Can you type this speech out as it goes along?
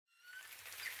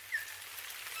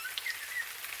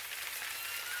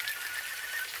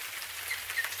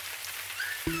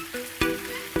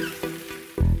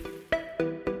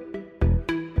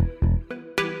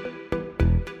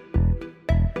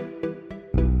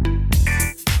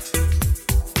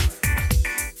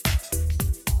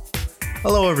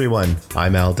Hello, everyone.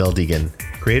 I'm Al Deldegan,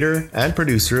 creator and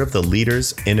producer of the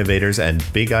Leaders, Innovators, and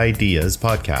Big Ideas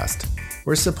podcast.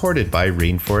 We're supported by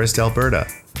Rainforest Alberta.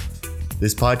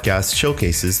 This podcast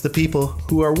showcases the people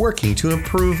who are working to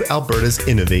improve Alberta's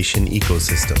innovation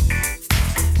ecosystem.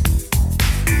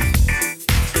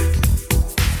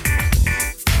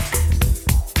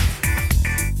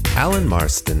 Alan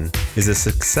Marston is a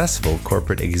successful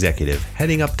corporate executive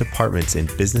heading up departments in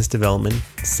business development,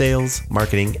 sales,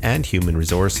 marketing, and human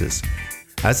resources.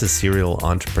 As a serial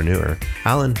entrepreneur,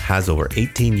 Alan has over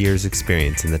 18 years'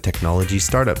 experience in the technology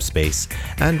startup space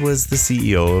and was the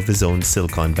CEO of his own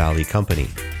Silicon Valley company.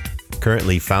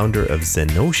 Currently founder of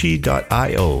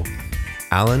Zenoshi.io,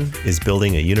 Alan is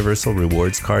building a universal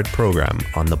rewards card program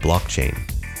on the blockchain.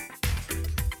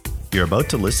 You're about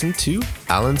to listen to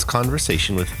Alan's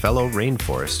conversation with fellow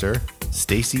rainforester,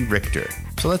 Stacy Richter.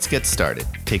 So let's get started.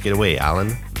 Take it away,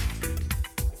 Alan.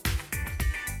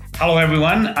 Hello,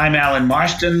 everyone. I'm Alan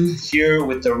Marston here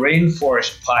with the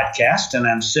Rainforest Podcast, and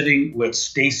I'm sitting with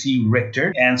Stacy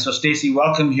Richter. And so, Stacy,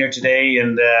 welcome here today,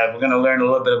 and we're going to learn a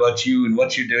little bit about you and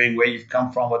what you're doing, where you've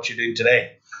come from, what you're doing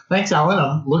today. Thanks, Alan.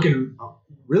 I'm looking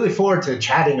really forward to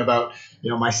chatting about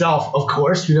myself, of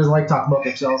course. Who doesn't like talking about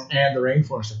themselves, and the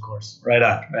rainforest, of course. Right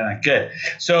on. Good.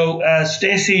 So,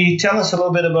 Stacy, tell us a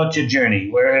little bit about your journey.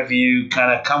 Where have you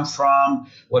kind of come from?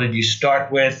 What did you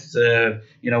start with?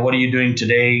 What are you doing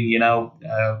today?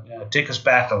 Take us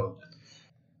back a little bit.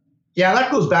 Yeah,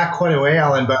 that goes back quite a way,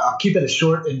 Alan, but I'll keep it as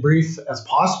short and brief as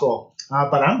possible.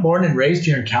 But I'm born and raised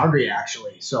here in Calgary,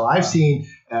 actually. So I've seen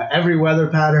every weather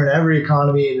pattern, every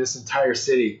economy in this entire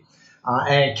city.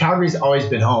 And Calgary's always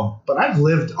been home, but I've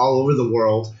lived all over the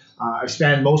world. I've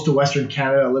spanned most of Western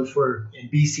Canada. I lived in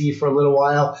BC for a little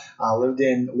while. Lived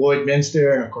in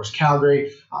Lloydminster and, of course,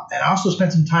 Calgary. And I also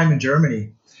spent some time in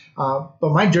Germany. But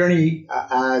my journey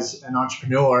as an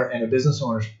entrepreneur and a business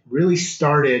owner really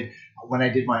started when I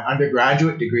did my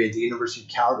undergraduate degree at the University of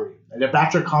Calgary. I did a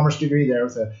Bachelor of Commerce degree there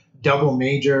with a double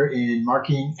major in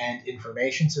marketing and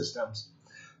information systems.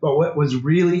 But what was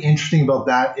really interesting about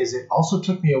that is it also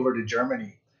took me over to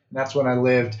Germany. And that's when I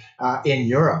lived in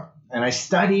Europe. And I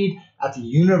studied at the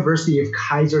University of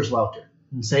Kaiserslautern.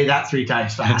 And say that 3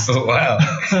 times fast. Oh, wow.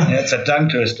 That's a tongue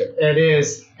twister. It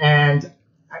is. And,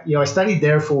 I studied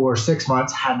there for 6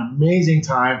 months, had an amazing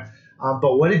time.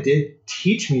 But what it did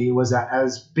teach me was that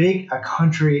as big a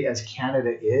country as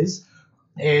Canada is,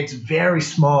 it's very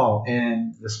small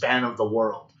in the span of the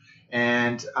world.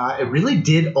 And it really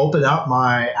did open up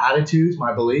my attitudes,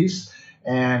 my beliefs,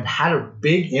 and had a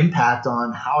big impact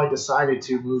on how I decided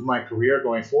to move my career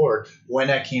going forward when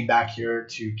I came back here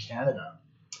to Canada.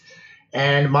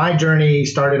 And my journey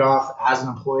started off as an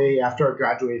employee after I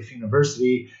graduated from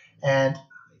university. And,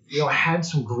 I had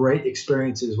some great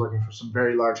experiences working for some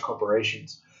very large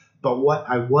corporations. But what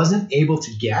I wasn't able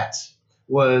to get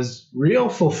was real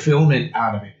fulfillment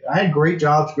out of it. I had great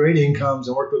jobs, great incomes,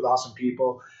 and worked with awesome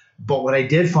people. But what I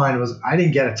did find was I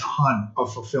didn't get a ton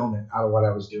of fulfillment out of what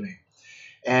I was doing.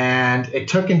 And it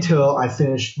took until I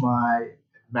finished my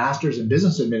master's in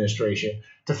business administration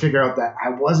to figure out that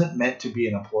I wasn't meant to be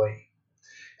an employee.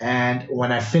 And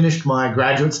when I finished my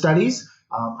graduate studies,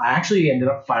 I actually ended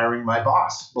up firing my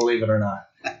boss, believe it or not,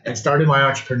 and started my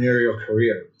entrepreneurial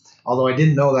career. Although I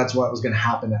didn't know that's what was going to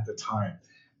happen at the time.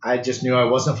 I just knew I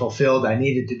wasn't fulfilled. I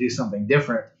needed to do something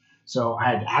different. So I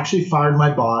had actually fired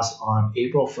my boss on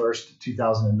April 1st,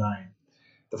 2009.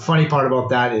 The funny part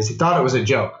about that is he thought it was a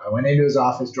joke. I went into his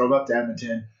office, drove up to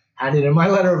Edmonton, handed him my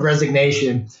letter of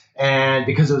resignation, and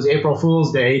because it was April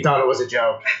Fool's Day, he thought it was a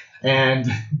joke. And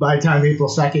by the time April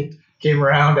 2nd came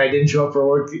around, I didn't show up for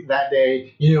work that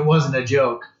day. It wasn't a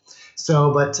joke.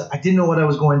 But I didn't know what I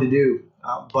was going to do.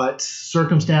 But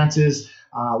circumstances,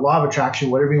 law of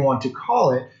attraction, whatever you want to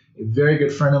call it, a very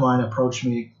good friend of mine approached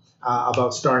me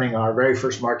about starting our very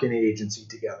first marketing agency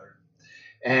together.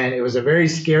 And it was a very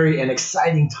scary and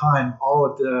exciting time all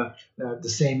at the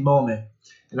same moment.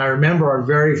 And I remember our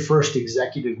very first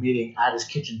executive meeting at his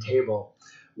kitchen table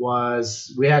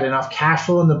was we had enough cash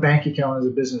flow in the bank account as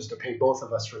a business to pay both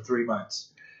of us for 3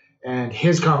 months. And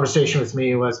his conversation with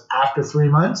me was, after 3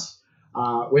 months,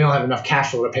 we don't have enough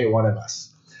cash flow to pay one of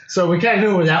us. So we kind of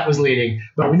knew where that was leading,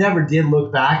 but we never did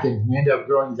look back, and we ended up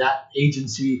growing that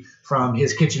agency from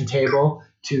his kitchen table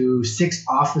to 6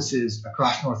 offices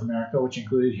across North America, which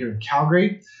included here in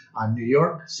Calgary, New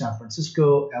York, San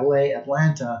Francisco, LA,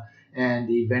 Atlanta, and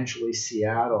eventually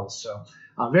Seattle. So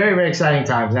very, very exciting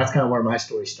times. That's kind of where my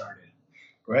story started.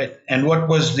 Right. And what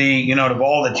was the, of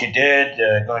all that you did,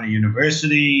 going to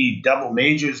university, double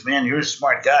majors, man, you're a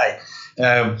smart guy.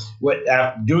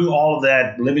 Doing all of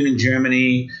that, living in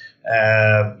Germany,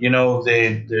 the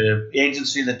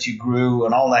agency that you grew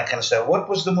and all that kind of stuff. What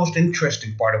was the most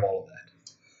interesting part of all of that?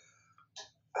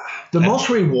 The most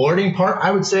rewarding part,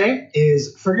 I would say,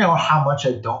 is figuring out how much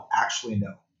I don't actually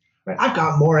know. Right? I've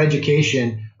got more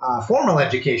education, formal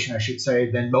education, I should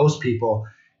say, than most people.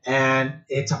 And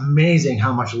it's amazing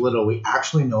how much little we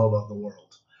actually know about the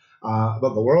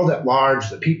world at large,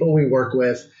 the people we work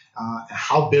with,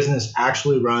 how business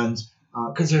actually runs,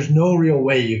 because there's no real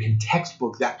way you can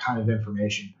textbook that kind of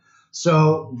information.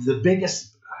 So the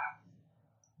biggest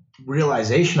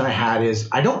realization I had is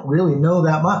I don't really know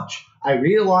that much. I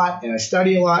read a lot and I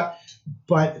study a lot,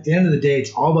 but at the end of the day,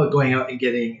 it's all about going out and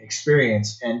getting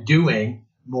experience and doing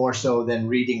more so than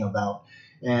reading about.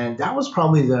 And that was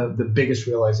probably the biggest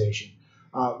realization.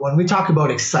 When we talk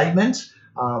about excitement,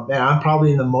 and I'm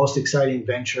probably in the most exciting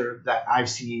venture that I've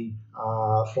seen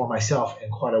for myself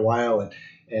in quite a while. And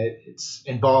it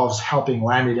involves helping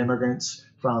landed immigrants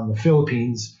from the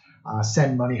Philippines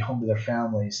send money home to their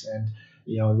families. And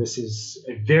this is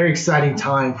a very exciting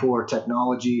time for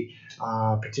technology,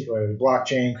 particularly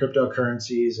blockchain,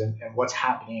 cryptocurrencies, and what's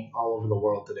happening all over the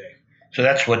world today. So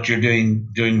that's what you're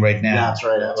doing right now. That's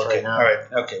right. That's okay. right now. All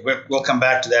right. Okay. We'll come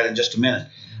back to that in just a minute.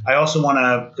 I also want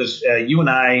to, because you and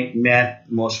I met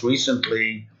most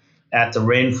recently at the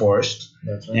Rainforest.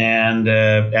 That's right. And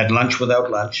at Lunch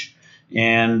Without Lunch.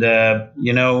 And,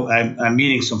 I'm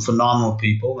meeting some phenomenal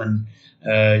people, and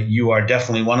you are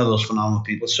definitely one of those phenomenal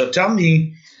people. So tell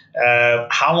me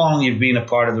how long you've been a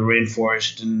part of the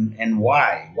Rainforest and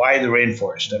why? Why the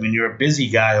Rainforest? I mean, you're a busy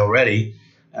guy already.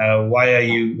 Why are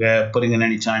you putting in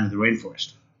any time in the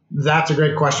Rainforest? That's a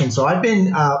great question. So I've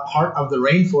been part of the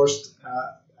Rainforest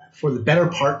for the better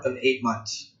part of 8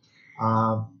 months.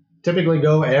 Typically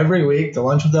go every week to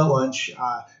Lunch Without Lunch,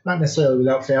 not necessarily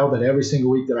without fail, but every single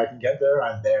week that I can get there,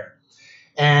 I'm there.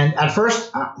 And at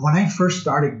first, when I first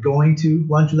started going to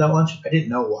Lunch Without Lunch, I didn't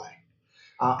know why.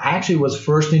 I actually was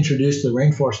first introduced to the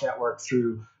Rainforest Network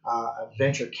through a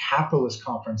venture capitalist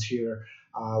conference here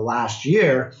last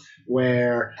year,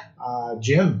 where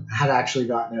Jim had actually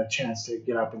gotten a chance to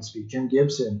get up and speak. Jim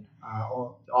Gibson,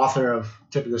 author of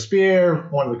Tip of the Spear,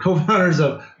 one of the co-founders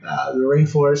of the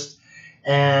Rainforest,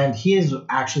 and he is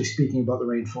actually speaking about the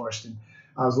Rainforest. And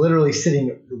I was literally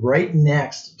sitting right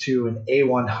next to an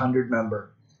A100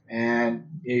 member, and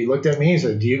he looked at me and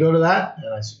said, "Do you go to that?"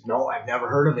 And I said, "No, I've never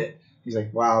heard of it." He's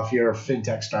like, "Wow, if you're a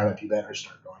fintech startup, you better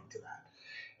start going to that."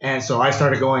 And so I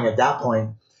started going at that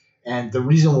point. And the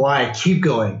reason why I keep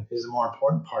going is the more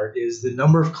important part is the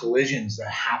number of collisions that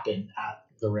happen at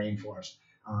the Rainforest,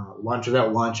 Lunch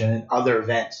Without Lunch and other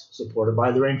events supported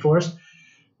by the Rainforest,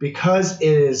 because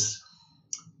it is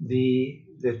the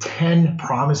 10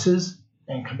 promises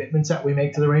and commitments that we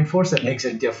make to the Rainforest that makes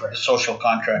it different. The social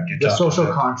contract you're talking about. The social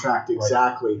about. Contract,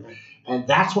 exactly. Right. And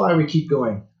that's why we keep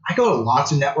going. I go to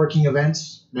lots of networking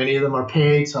events. Many of them are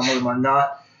paid, some of them are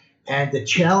not. And the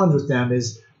challenge with them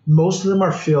is most of them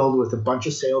are filled with a bunch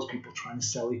of salespeople trying to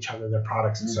sell each other their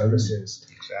products and services.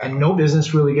 Exactly. And no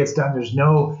business really gets done. There's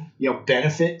no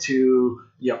benefit to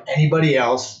anybody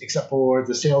else except for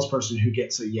the salesperson who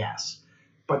gets a yes.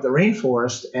 But the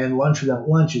Rainforest and Lunch Without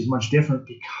Lunch is much different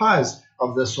because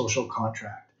of the social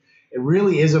contract. It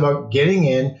really is about getting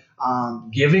in,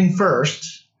 giving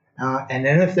first, and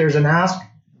then if there's an ask,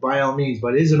 by all means.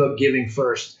 But it is about giving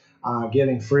first,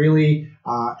 giving freely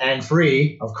and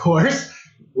free, of course,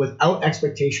 without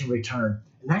expectation return.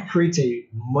 And that creates a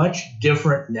much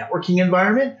different networking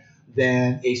environment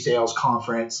than a sales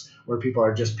conference where people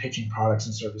are just pitching products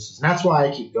and services. And that's why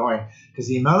I keep going, because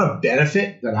the amount of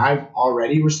benefit that I've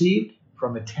already received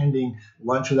from attending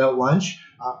Lunch Without Lunch,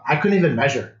 I couldn't even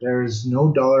measure. There is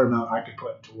no dollar amount I could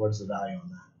put towards the value on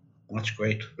that. That's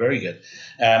great. Very good.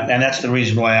 And that's the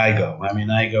reason why I go. I mean,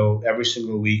 I go every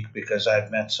single week because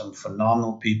I've met some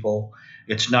phenomenal people.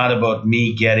 It's not about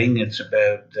me getting, it's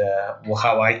about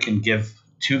how I can give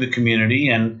to the community,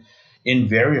 and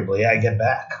invariably I get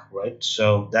back, right?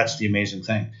 So that's the amazing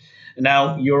thing.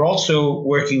 Now, you're also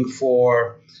working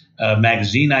for a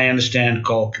magazine, I understand,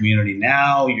 called Community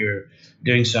Now. You're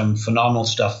doing some phenomenal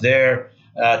stuff there.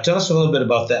 Tell us a little bit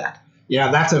about that.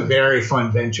 Yeah, that's a very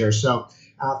fun venture. So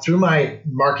through my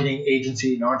marketing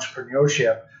agency and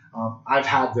entrepreneurship, I've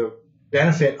had the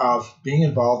benefit of being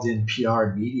involved in PR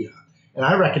and media. And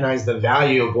I recognize the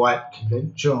value of what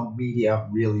conventional media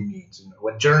really means and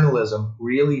what journalism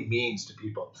really means to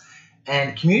people.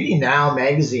 And Community Now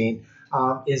magazine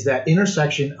is that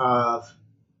intersection of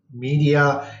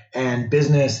media and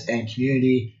business and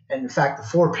community. And in fact, the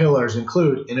 4 pillars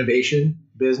include innovation,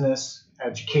 business,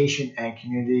 education, and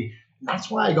community. And that's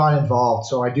why I got involved.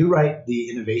 So I do write the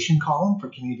innovation column for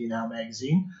Community Now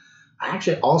magazine. I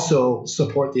actually also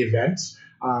support the events.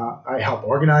 I help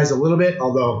organize a little bit,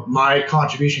 although my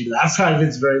contribution to that side of it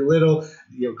is very little.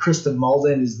 Kristen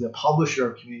Malden is the publisher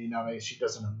of Community Now Magazine. She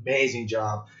does an amazing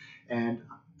job. And,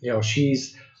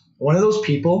 she's one of those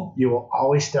people you will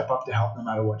always step up to help no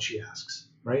matter what she asks,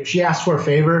 right? If she asks for a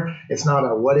favor, it's not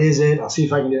a, what is it? I'll see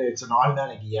if I can do it. It's an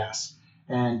automatic yes.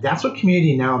 And that's what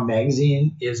Community Now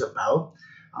Magazine is about.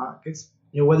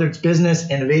 Whether it's business,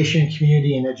 innovation,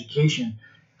 community, and education,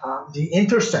 the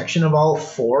intersection of all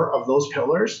four of those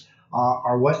pillars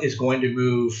are what is going to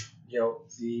move,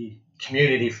 the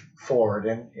community forward.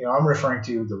 And I'm referring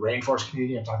to the rainforest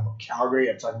community. I'm talking about Calgary.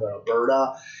 I'm talking about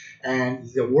Alberta. And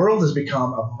the world has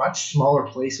become a much smaller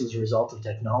place as a result of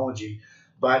technology.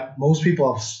 But most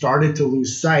people have started to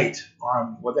lose sight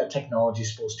on what that technology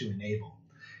is supposed to enable.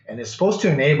 And it's supposed to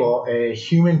enable a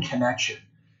human connection.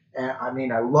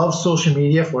 And I love social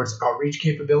media for its outreach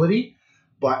capability,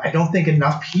 but I don't think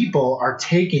enough people are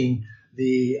taking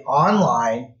the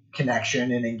online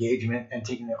connection and engagement and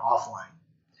taking it offline.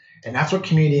 And that's what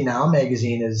Community Now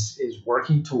Magazine is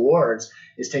working towards,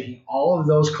 is taking all of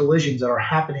those collisions that are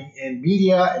happening in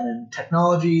media and in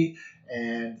technology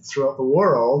and throughout the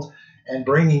world and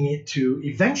bringing it to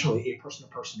eventually a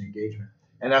person-to-person engagement.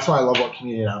 And that's why I love what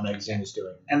Community Now Magazine is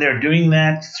doing. And they're doing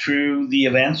that through the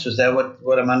events. Is that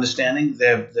what I'm understanding?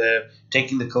 They're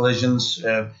taking the collisions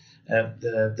that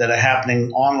are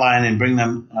happening online and bring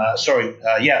them,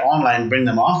 online, bring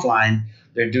them offline.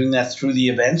 They're doing that through the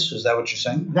events. Is that what you're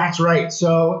saying? That's right.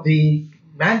 So the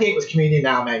mandate with Community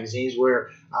Now Magazine is we're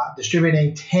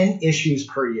distributing 10 issues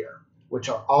per year, which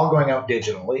are all going out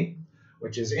digitally,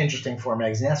 which is interesting for a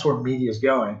magazine. That's where media is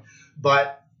going.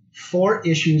 But 4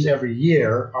 issues every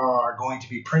year are going to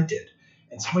be printed.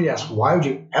 And somebody asked, why would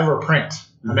you ever print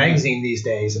a magazine these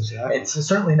days? It's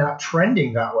certainly not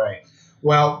trending that way.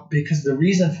 Well, because the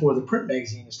reason for the print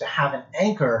magazine is to have an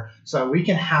anchor so that we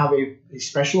can have a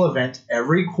special event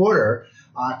every quarter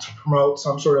to promote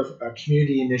some sort of a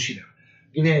community initiative.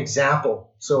 I'll give you an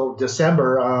example. So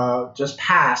December just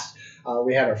passed,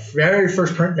 we had our very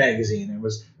first print magazine. It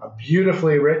was a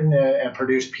beautifully written and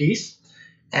produced piece.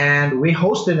 And we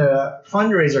hosted a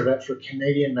fundraiser event for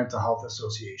Canadian Mental Health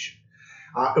Association.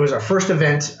 It was our first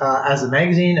event as a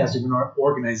magazine, as an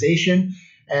organization.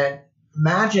 And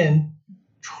imagine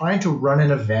trying to run an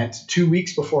event 2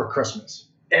 weeks before Christmas.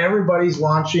 Everybody's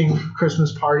launching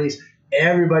Christmas parties.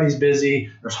 Everybody's busy.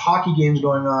 There's hockey games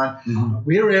going on. Mm-hmm.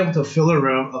 We were able to fill a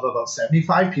room of about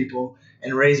 75 people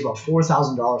and raise about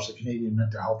 $4,000 for Canadian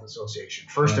Mental Health Association.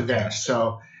 First event.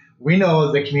 So we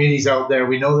know the community's out there.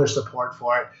 We know there's support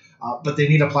for it, but they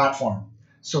need a platform.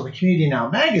 So the Community Now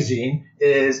Magazine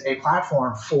is a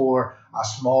platform for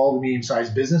small to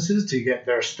medium-sized businesses to get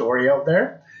their story out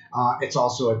there. It's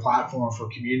also a platform for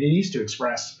communities to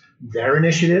express their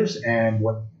initiatives and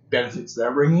what benefits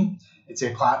they're bringing. It's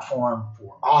a platform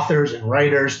for authors and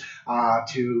writers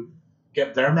to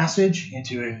get their message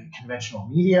into conventional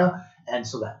media and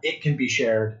so that it can be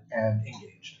shared and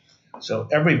engaged. So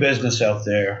every business out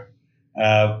there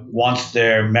wants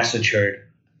their message heard.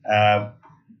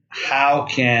 How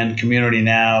can Community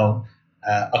Now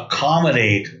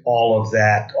accommodate all of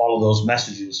that, all of those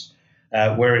messages?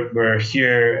 We're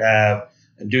here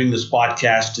doing this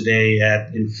podcast today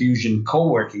at Infusion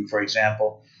Co-working, for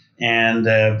example, and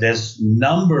there's a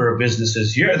number of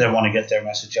businesses here that want to get their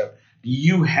message out. Do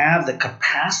you have the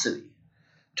capacity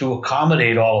to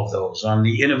accommodate all of those on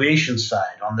the innovation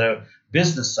side, on the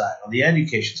business side, on the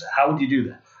education side? How would you do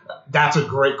that? That's a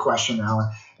great question,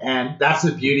 Alan. And that's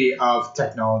the beauty of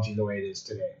technology the way it is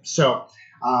today. So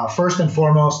first and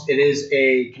foremost, it is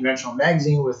a conventional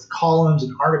magazine with columns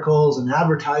and articles and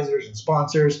advertisers and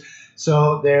sponsors.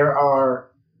 So there are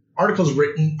articles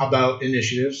written about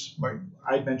initiatives.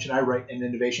 I mentioned I write an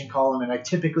innovation column, and I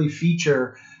typically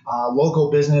feature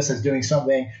local business as doing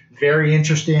something very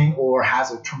interesting or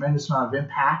has a tremendous amount of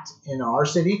impact in our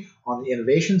city on the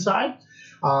innovation side.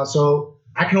 So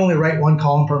I can only write one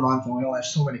column per month, and we only have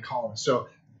so many columns. So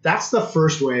that's the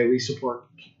first way we support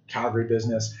Calgary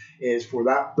business, is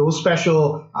for those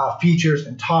special features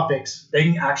and topics. They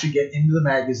can actually get into the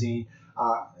magazine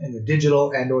in the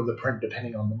digital and or the print,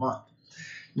 depending on the month.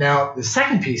 Now, the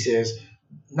second piece is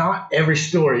not every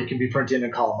story can be printed in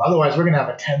a column. Otherwise, we're going to have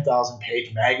a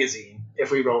 10,000-page magazine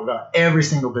if we wrote about every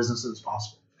single business that's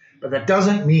possible. But that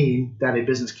doesn't mean that a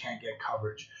business can't get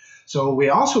coverage. So we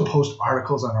also post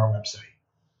articles on our website.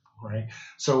 Right,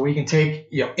 so we can take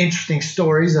interesting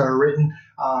stories that are written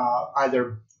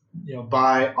either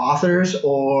by authors,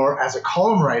 or as a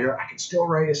column writer, I can still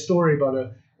write a story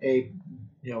about a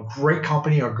great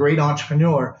company or great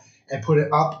entrepreneur and put it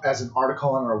up as an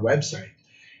article on our website.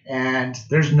 And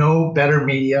there's no better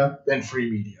media than free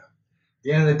media. At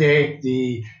the end of the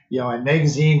day, a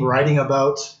magazine writing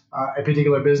about a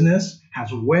particular business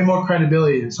has way more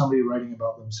credibility than somebody writing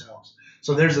about themselves.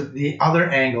 So there's the other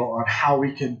angle on how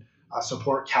we can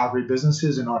support Calgary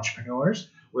businesses and entrepreneurs,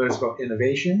 whether it's about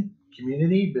innovation,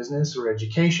 community, business, or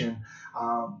education.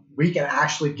 We can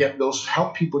actually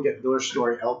help people get their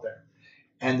story out there.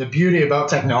 And the beauty about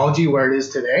technology, where it is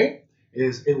today,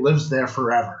 is it lives there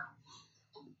forever.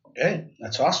 Okay,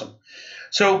 that's awesome.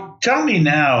 So tell me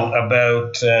now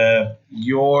about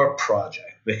your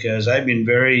project, because I've been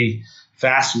very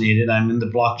fascinated. I'm in the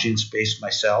blockchain space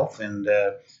myself, and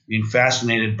been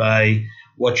fascinated by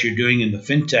what you're doing in the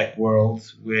fintech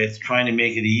world with trying to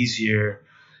make it easier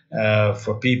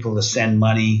for people to send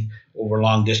money over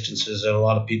long distances. There are a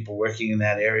lot of people working in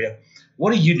that area.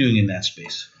 What are you doing in that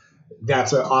space?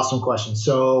 That's an awesome question.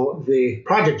 So the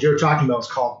project you're talking about is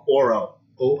called Oro,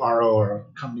 O-R-O, or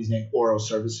company's name, Oro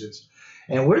Services.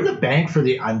 And we're the bank for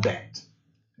the unbanked.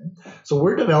 So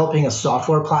we're developing a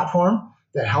software platform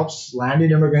that helps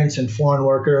landed immigrants and foreign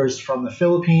workers from the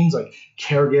Philippines, like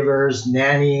caregivers,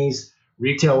 nannies,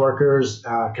 retail workers,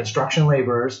 construction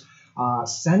laborers,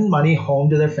 send money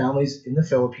home to their families in the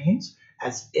Philippines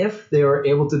as if they were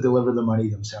able to deliver the money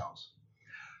themselves.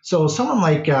 So someone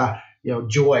like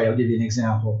Joy, I'll give you an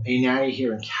example, a nanny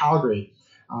here in Calgary,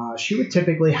 she would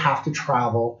typically have to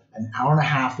travel an hour and a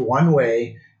half one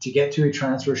way to get to a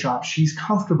transfer shop she's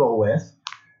comfortable with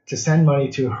to send money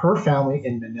to her family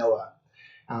in Manila.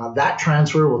 That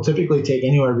transfer will typically take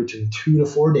anywhere between 2 to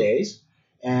 4 days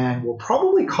and will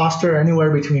probably cost her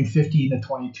anywhere between $15 to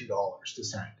 $22 to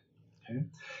send. Okay?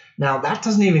 Now, that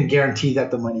doesn't even guarantee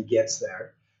that the money gets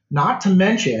there. Not to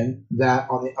mention that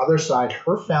on the other side,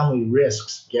 her family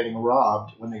risks getting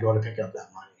robbed when they go to pick up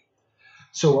that money.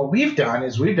 So what we've done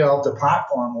is we've developed a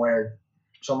platform where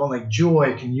someone like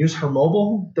Joy can use her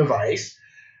mobile device,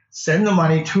 send the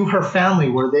money to her family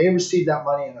where they receive that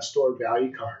money in a stored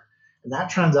value card. And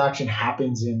that transaction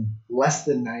happens in less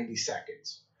than 90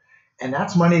 seconds. And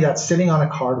that's money that's sitting on a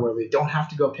card where they don't have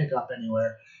to go pick up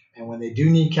anywhere. And when they do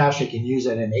need cash, they can use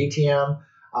it at an ATM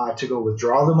to go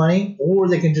withdraw the money, or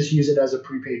they can just use it as a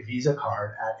prepaid Visa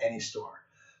card at any store.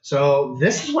 So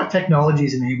this is what technology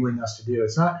is enabling us to do.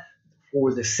 It's not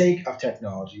for the sake of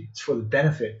technology. It's for the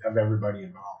benefit of everybody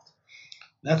involved.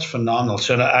 That's phenomenal.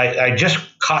 So I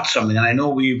just caught something, and I know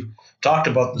we've talked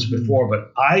about this before,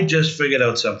 but I just figured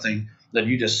out something that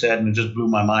you just said, and it just blew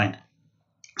my mind.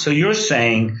 So you're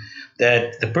saying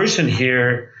that the person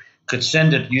here could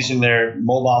send it using their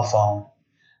mobile phone.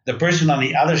 The person on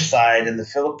the other side in the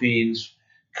Philippines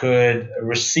could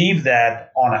receive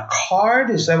that on a card?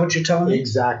 Is that what you're telling me?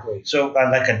 Exactly. So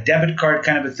like a debit card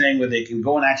kind of a thing where they can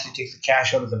go and actually take the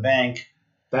cash out of the bank.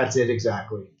 That's it,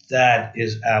 exactly. That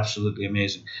is absolutely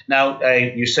amazing. Now,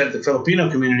 you said the Filipino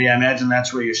community. I imagine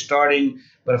that's where you're starting.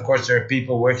 But, of course, there are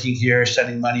people working here,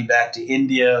 sending money back to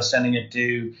India, sending it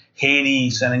to Haiti,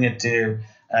 sending it to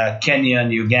Kenya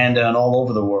and Uganda and all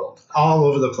over the world. All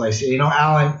over the place. You know,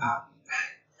 Alan,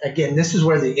 again, this is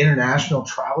where the international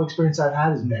travel experience I've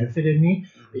had has benefited me,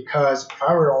 because if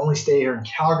I were to only stay here in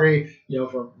Calgary,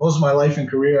 for most of my life and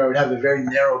career, I would have a very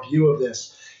narrow view of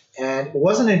this. And it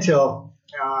wasn't until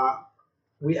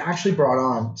we actually brought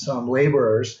on some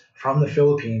laborers from the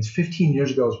Philippines 15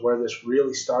 years ago is where this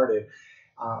really started.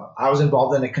 I was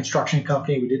involved in a construction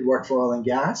company. We did work for oil and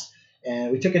gas,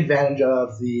 and we took advantage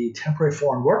of the temporary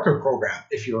foreign worker program,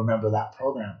 if you remember that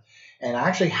program. And I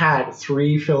actually had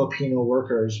 3 Filipino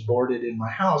workers boarded in my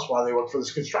house while they worked for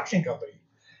this construction company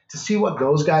to see what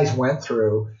those guys went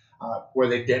through, where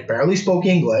they barely spoke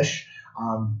English,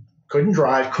 couldn't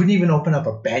drive, couldn't even open up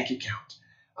a bank account.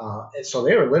 And so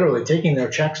they were literally taking their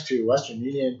checks to Western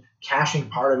Union, cashing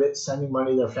part of it, sending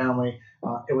money to their family.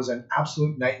 It was an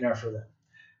absolute nightmare for them.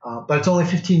 But it's only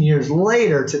 15 years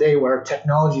later today where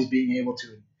technology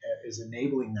is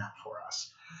enabling that for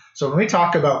us. So when we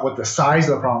talk about what the size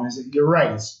of the problem is, you're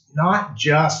right. It's not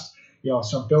just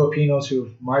some Filipinos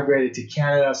who've migrated to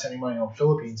Canada sending money to the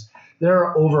Philippines. There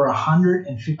are over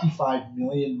 155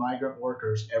 million migrant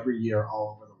workers every year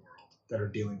all over the world that are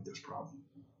dealing with this problem.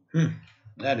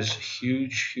 That is a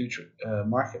huge, huge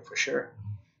market for sure.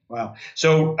 Wow.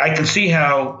 So I can see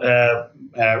how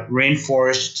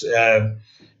Rainforest,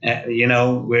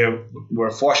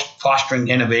 we're fostering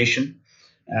innovation,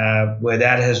 where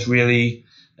that has really,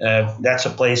 that's a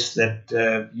place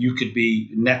that you could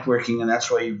be networking, and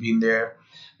that's why you've been there.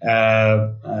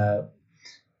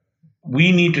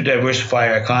 We need to diversify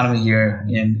our economy here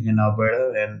in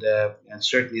Alberta, and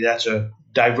certainly that's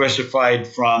diversified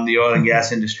from the oil and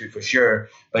gas industry for sure,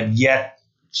 but yet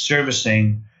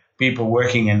servicing people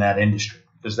working in that industry.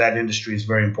 because that industry is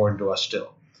very important to us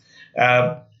still.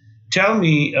 Tell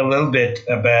me a little bit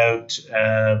about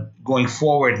going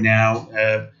forward now.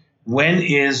 When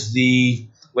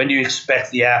do you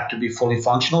expect the app to be fully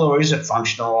functional, or is it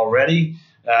functional already?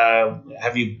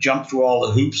 Have you jumped through all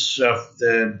the hoops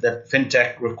that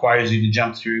fintech requires you to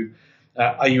jump through?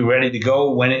 Are you ready to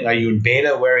go? When are you in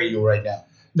beta? Where are you right now?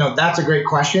 No, that's a great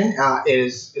question.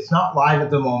 It's not live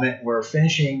at the moment. We're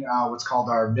finishing what's called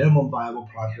our minimum viable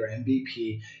product, or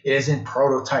MVP. It is in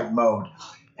prototype mode.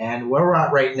 And where we're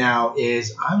at right now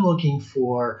is I'm looking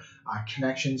for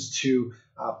connections to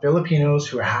Filipinos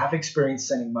who have experience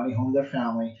sending money home to their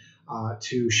family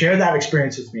to share that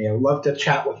experience with me. I would love to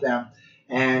chat with them.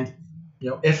 And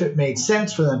if it made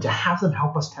sense for them to have them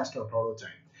help us test our prototype.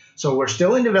 So we're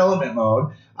still in development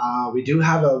mode. We do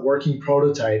have a working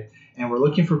prototype, and we're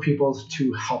looking for people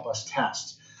to help us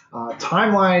test.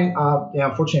 Timeline,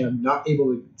 unfortunately, I'm not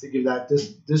able to give that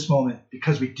this moment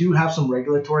because we do have some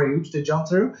regulatory hoops to jump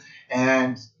through,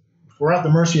 and if we're at the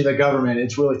mercy of the government,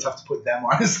 it's really tough to put them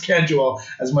on a schedule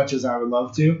as much as I would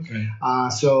love to. Okay.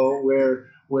 So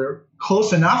we're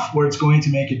close enough where it's going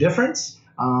to make a difference,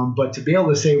 but to be able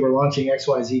to say we're launching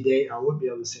XYZ date, I wouldn't be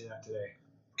able to say that today.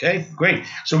 Okay, great.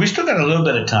 So we still got a little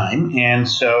bit of time, and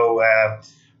so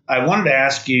I wanted to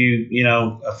ask you,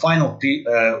 final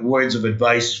words of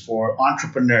advice for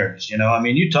entrepreneurs.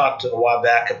 You talked a while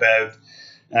back about,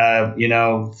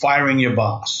 firing your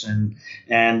boss, and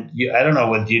I don't know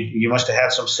what you must have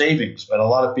had some savings, but a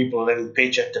lot of people are living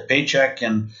paycheck to paycheck,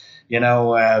 and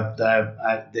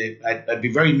I'd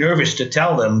be very nervous to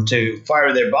tell them to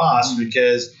fire their boss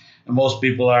because most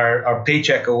people are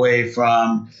paycheck away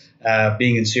from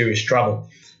being in serious trouble.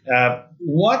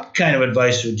 What kind of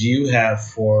advice would you have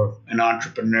for an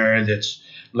entrepreneur that's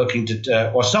looking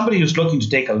to, or somebody who's looking to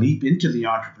take a leap into the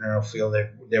entrepreneurial field?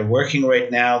 They're working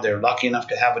right now. They're lucky enough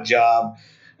to have a job.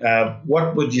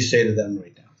 What would you say to them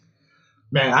right now?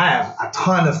 Man, I have a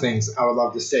ton of things I would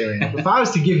love to say right now. If I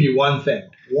was to give you one thing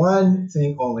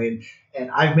only, and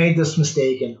I've made this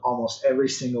mistake in almost every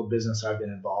single business I've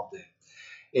been involved in,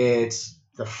 it's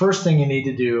the first thing you need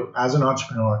to do as an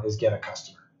entrepreneur is get a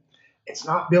customer. It's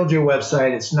not build your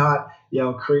website. It's not,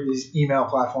 create these email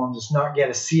platforms. It's not get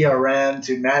a CRM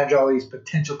to manage all these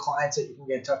potential clients that you can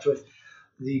get in touch with.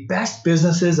 The best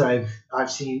businesses I've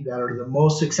seen that are the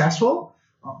most successful,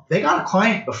 they got a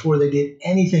client before they did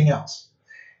anything else.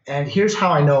 And here's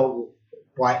how I know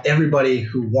why everybody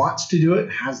who wants to do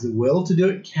it, has the will to do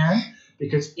it, can,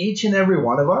 because each and every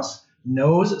one of us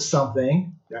knows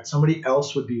something that somebody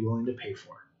else would be willing to pay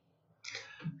for.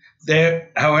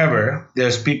 However,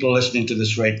 there's people listening to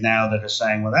this right now that are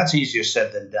saying, well, that's easier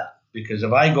said than done. Because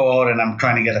if I go out and I'm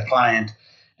trying to get a client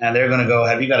and they're going to go,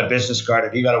 have you got a business card?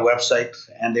 Have you got a website?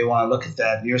 And they want to look at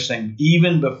that. And you're saying,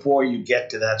 even before you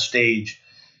get to that stage,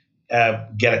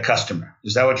 get a customer.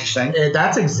 Is that what you're saying?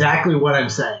 That's exactly what I'm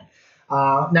saying.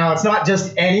 Now, it's not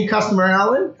just any customer,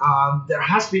 Alan. There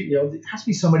has to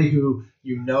be somebody who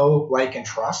like, and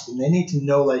trust, and they need to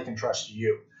know, like, and trust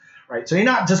you. Right. So you're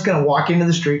not just going to walk into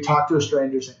the street, talk to a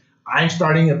stranger, say, I'm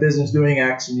starting a business doing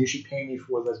X and you should pay me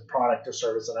for this product or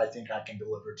service that I think I can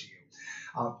deliver to you.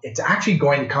 It's actually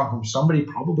going to come from somebody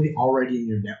probably already in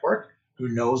your network who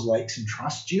knows, likes, and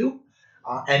trusts you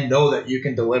and know that you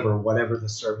can deliver whatever the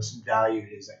service and value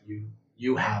it is that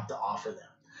you have to offer them.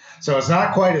 So it's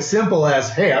not quite as simple as,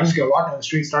 hey, I'm just going to walk down the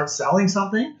street, start selling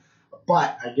something.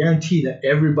 But I guarantee that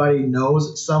everybody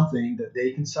knows something that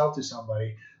they can sell to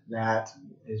somebody that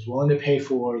is willing to pay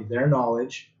for their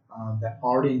knowledge, that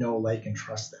already know, like, and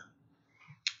trust them.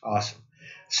 Awesome.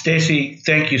 Stacey,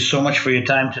 thank you so much for your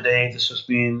time today. This has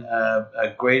been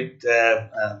a great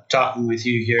talking with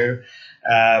you here.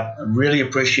 Really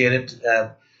appreciate it.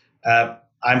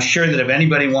 I'm sure that if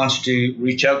anybody wants to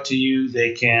reach out to you,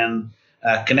 they can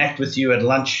connect with you at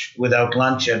Lunch Without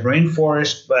Lunch at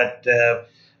Rainforest, but are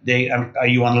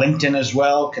you on LinkedIn as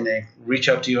well? Can they reach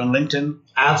out to you on LinkedIn?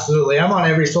 Absolutely. I'm on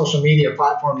every social media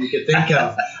platform you could think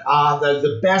of.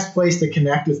 The best place to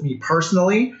connect with me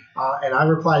personally, and I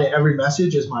reply to every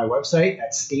message, is my website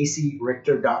at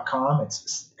stacyrichter.com.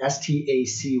 It's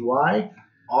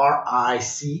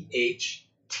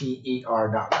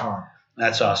StacyRichter.com.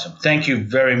 That's awesome. Thank you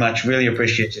very much. Really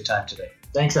appreciate your time today.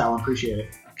 Thanks, Alan. Appreciate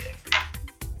it. Okay.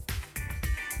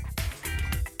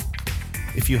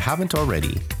 If you haven't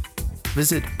already,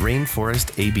 visit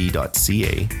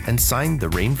rainforestab.ca and sign the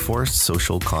Rainforest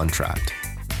Social Contract.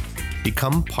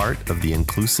 Become part of the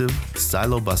inclusive,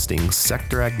 silo-busting,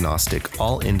 sector-agnostic,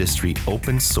 all-industry,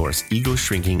 open-source,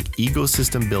 ego-shrinking,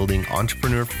 ecosystem-building,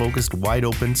 entrepreneur-focused,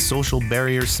 wide-open, social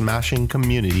barrier-smashing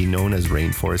community known as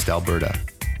Rainforest Alberta.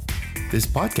 This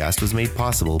podcast was made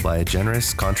possible by a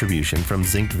generous contribution from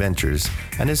Zinc Ventures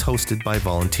and is hosted by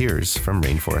volunteers from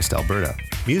Rainforest, Alberta.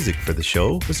 Music for the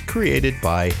show was created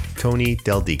by Tony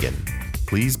Del Deegan.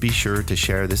 Please be sure to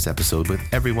share this episode with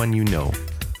everyone you know.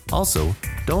 Also,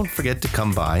 don't forget to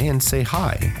come by and say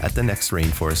hi at the next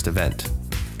Rainforest event.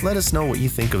 Let us know what you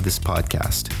think of this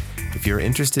podcast. If you're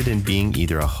interested in being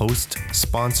either a host,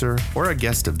 sponsor, or a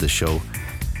guest of the show,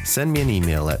 send me an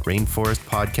email at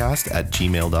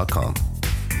rainforestpodcast@gmail.com.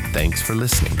 Thanks for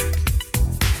listening.